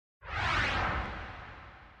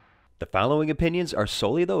following opinions are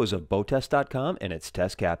solely those of BoatTEST.com and its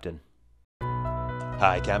test captain.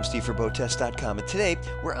 Hi, I'm Steve for BoatTEST.com, and today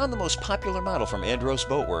we're on the most popular model from Andros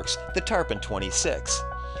Boatworks, the Tarpon 26.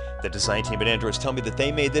 The design team at Andros tell me that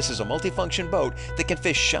they made this as a multifunction boat that can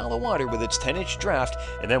fish shallow water with its 10-inch draft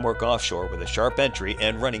and then work offshore with a sharp entry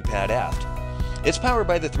and running pad aft. It's powered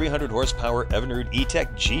by the 300 horsepower Evinrude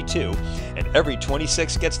E-Tech G2, and every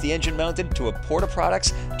 26 gets the engine mounted to a Porta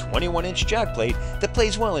Products 21-inch jack plate that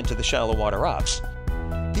plays well into the shallow water ops.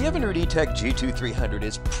 The Evinrude E-Tech G2 300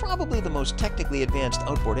 is probably the most technically advanced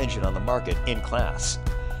outboard engine on the market in class.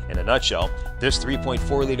 In a nutshell, this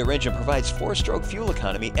 3.4-liter engine provides 4-stroke fuel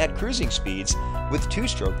economy at cruising speeds with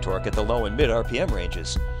 2-stroke torque at the low and mid RPM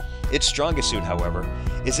ranges. Its strongest suit, however,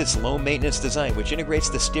 is its low-maintenance design, which integrates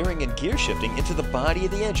the steering and gear shifting into the body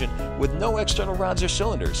of the engine with no external rods or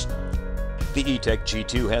cylinders. The E-Tech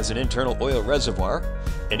G2 has an internal oil reservoir,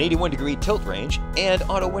 an 81-degree tilt range, and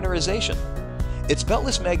auto-winterization. Its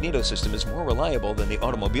beltless magneto system is more reliable than the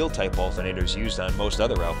automobile-type alternators used on most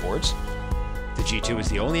other outboards. The G2 is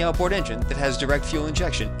the only outboard engine that has direct fuel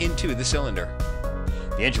injection into the cylinder.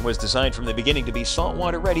 The engine was designed from the beginning to be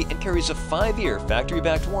saltwater ready and carries a 5-year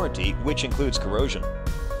factory-backed warranty, which includes corrosion.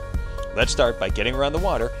 Let's start by getting around the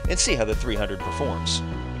water and see how the 300 performs.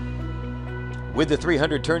 With the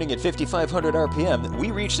 300 turning at 5,500 RPM,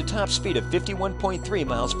 we reached a top speed of 51.3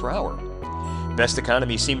 miles per hour. Best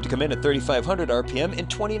economy seemed to come in at 3,500 RPM and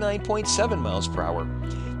 29.7 miles per hour.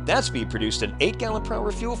 That speed produced an 8-gallon per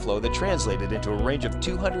hour fuel flow that translated into a range of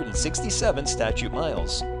 267 statute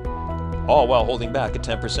miles, all while holding back a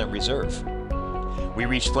 10% reserve. We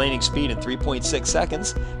reached planing speed in 3.6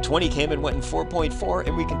 seconds, 20 came and went in 4.4,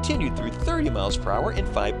 and we continued through 30 miles per hour in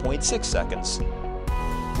 5.6 seconds.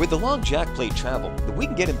 With the long jack plate travel, we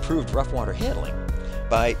can get improved rough water handling.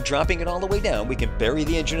 By dropping it all the way down, we can bury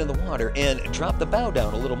the engine in the water and drop the bow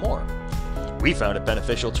down a little more. We found it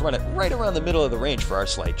beneficial to run it right around the middle of the range for our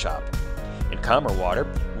slight chop. In calmer water,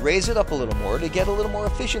 raise it up a little more to get a little more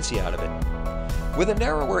efficiency out of it. With a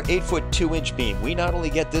narrower 8-foot 2-inch beam, we not only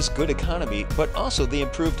get this good economy, but also the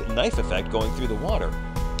improved knife effect going through the water.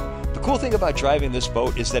 The cool thing about driving this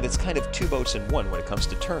boat is that it's kind of 2 boats in one when it comes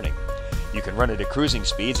to turning. You can run it at cruising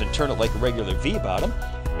speeds and turn it like a regular V-bottom.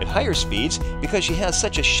 At higher speeds, because she has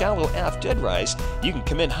such a shallow aft dead rise, you can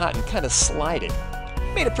come in hot and kind of slide it.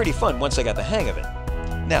 Made it pretty fun once I got the hang of it.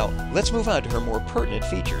 Now, let's move on to her more pertinent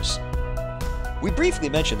features. We briefly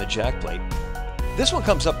mentioned the jack plate. This one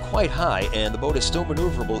comes up quite high, and the boat is still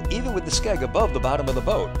maneuverable even with the skeg above the bottom of the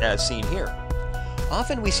boat, as seen here.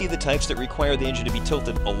 Often we see the types that require the engine to be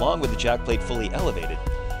tilted along with the jack plate fully elevated.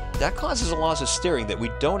 That causes a loss of steering that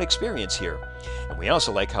we don't experience here. And we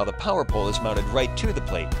also like how the power pole is mounted right to the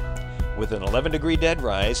plate. With an 11-degree dead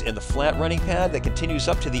rise and the flat running pad that continues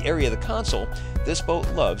up to the area of the console, this boat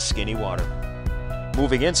loves skinny water.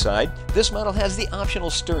 Moving inside, this model has the optional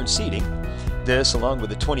stern seating. This, along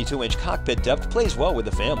with the 22-inch cockpit depth, plays well with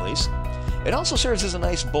the families. It also serves as a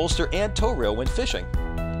nice bolster and tow rail when fishing.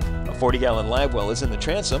 A 40-gallon live well is in the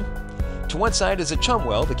transom. To one side is a chum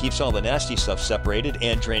well that keeps all the nasty stuff separated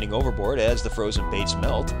and draining overboard as the frozen baits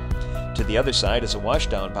melt. To the other side is a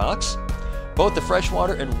washdown box. Both the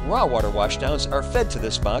freshwater and raw water washdowns are fed to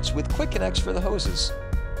this box with quick connects for the hoses.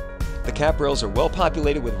 The cap rails are well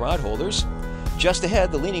populated with rod holders. Just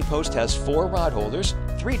ahead, the leaning post has 4 rod holders,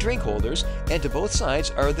 3 drink holders, and to both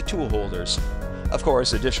sides are the tool holders. Of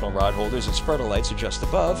course, additional rod holders and spreader lights are just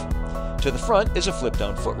above. To the front is a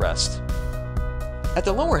flip-down footrest. At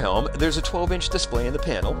the lower helm, there's a 12-inch display in the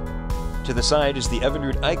panel. To the side is the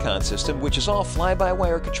Evinrude icon system, which is all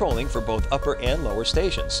fly-by-wire controlling for both upper and lower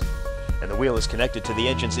stations. And the wheel is connected to the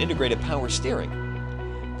engine's integrated power steering.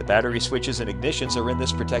 The battery switches and ignitions are in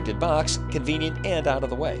this protected box, convenient and out of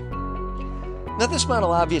the way. Now, this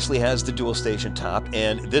model obviously has the dual station top,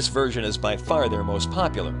 and this version is by far their most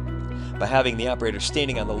popular. By having the operator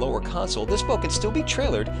standing on the lower console, this boat can still be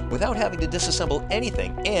trailered without having to disassemble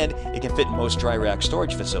anything, and it can fit in most dry rack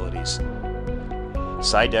storage facilities.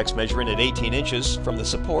 Side decks measure in at 18 inches from the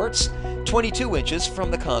supports, 22 inches from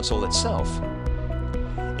the console itself.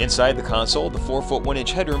 Inside the console, the 4-foot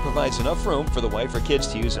 1-inch headroom provides enough room for the wife or kids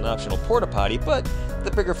to use an optional porta potty, but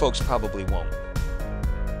the bigger folks probably won't.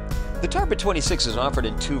 The Tarpon 26 is offered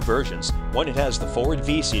in 2 versions. One, it has the forward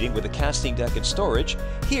V seating with a casting deck and storage.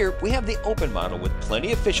 Here, we have the open model with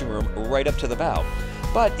plenty of fishing room right up to the bow.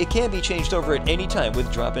 But it can be changed over at any time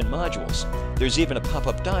with drop-in modules. There's even a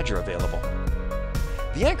pop-up Dodger available.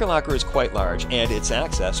 The anchor locker is quite large, and it's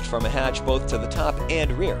accessed from a hatch both to the top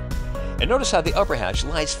and rear. And notice how the upper hatch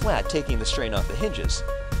lies flat, taking the strain off the hinges.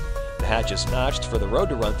 The hatch is notched for the road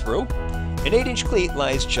to run through. An 8-inch cleat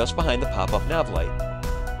lies just behind the pop-up nav light.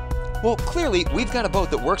 Well, clearly, we've got a boat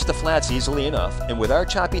that works the flats easily enough, and with our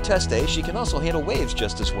choppy test day, she can also handle waves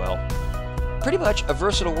just as well. Pretty much a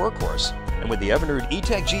versatile workhorse, and with the Evernood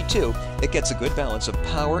E-Tech G2, it gets a good balance of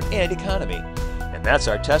power and economy. And that's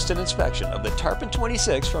our test and inspection of the Tarpon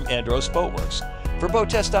 26 from Andros Boatworks. For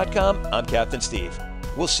BoatTEST.com, I'm Captain Steve.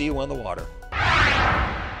 We'll see you on the water.